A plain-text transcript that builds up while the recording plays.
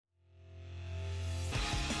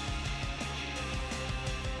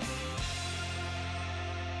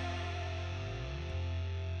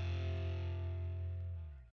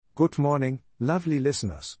Good morning, lovely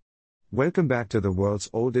listeners. Welcome back to the world's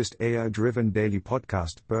oldest AI-driven daily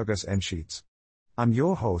podcast, Burgers and Sheets. I'm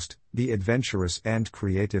your host, the adventurous and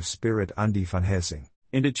creative spirit Andy van Helsing.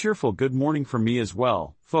 And a cheerful good morning from me as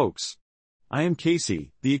well, folks. I am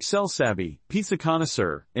Casey, the Excel-savvy, pizza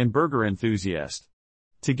connoisseur, and burger enthusiast.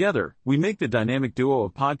 Together, we make the dynamic duo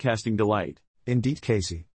of podcasting delight. Indeed,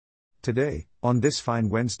 Casey. Today, on this fine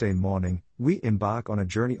Wednesday morning, we embark on a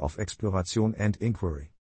journey of exploration and inquiry.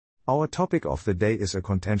 Our topic of the day is a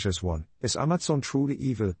contentious one. Is Amazon truly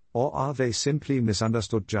evil, or are they simply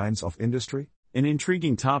misunderstood giants of industry? An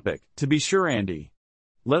intriguing topic, to be sure, Andy.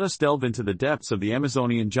 Let us delve into the depths of the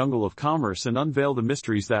Amazonian jungle of commerce and unveil the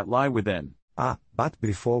mysteries that lie within. But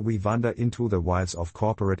before we wander into the wilds of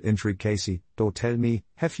corporate intrigue, Casey, do tell me,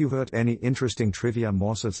 have you heard any interesting trivia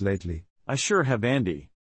morsels lately? I sure have,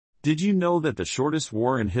 Andy. Did you know that the shortest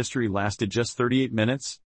war in history lasted just 38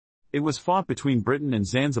 minutes? It was fought between Britain and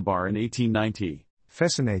Zanzibar in 1890.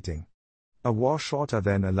 Fascinating. A war shorter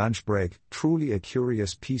than a lunch break, truly a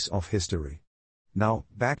curious piece of history. Now,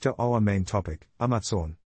 back to our main topic,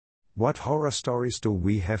 Amazon. What horror stories do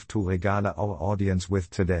we have to regale our audience with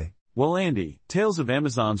today? Well, Andy, tales of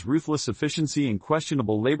Amazon's ruthless efficiency and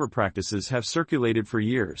questionable labor practices have circulated for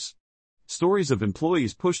years. Stories of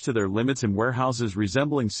employees pushed to their limits in warehouses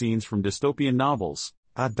resembling scenes from dystopian novels.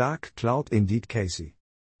 A dark cloud indeed, Casey.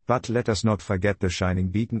 But let us not forget the shining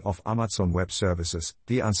beacon of Amazon Web Services,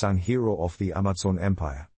 the unsung hero of the Amazon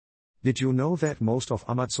empire. Did you know that most of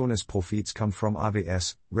Amazon's profits come from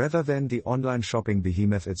AWS, rather than the online shopping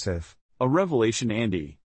behemoth itself? A revelation,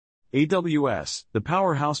 Andy. AWS, the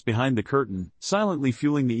powerhouse behind the curtain, silently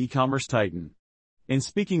fueling the e-commerce titan. And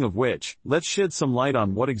speaking of which, let's shed some light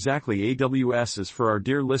on what exactly AWS is for our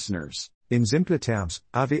dear listeners. In simpler terms,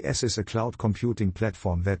 AWS is a cloud computing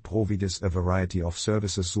platform that provides a variety of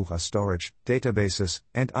services such as storage, databases,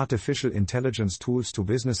 and artificial intelligence tools to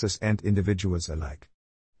businesses and individuals alike.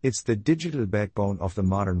 It's the digital backbone of the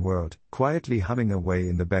modern world, quietly humming away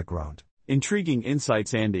in the background. Intriguing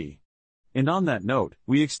insights, Andy. And on that note,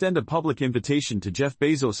 we extend a public invitation to Jeff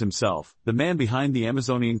Bezos himself, the man behind the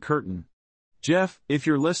Amazonian curtain. Jeff, if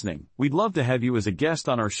you're listening, we'd love to have you as a guest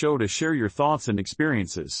on our show to share your thoughts and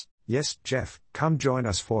experiences. Yes, Jeff, come join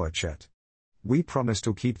us for a chat. We promise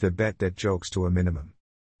to keep the bad dad jokes to a minimum.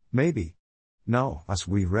 Maybe. Now, as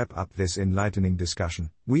we wrap up this enlightening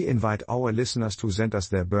discussion, we invite our listeners to send us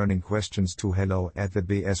their burning questions to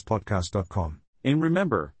hello@thebspodcast.com. And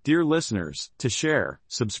remember, dear listeners, to share,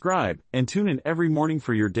 subscribe, and tune in every morning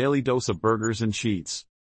for your daily dose of burgers and sheets.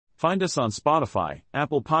 Find us on Spotify,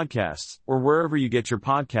 Apple Podcasts, or wherever you get your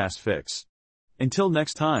podcast fix. Until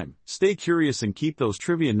next time, stay curious and keep those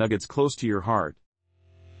trivia nuggets close to your heart.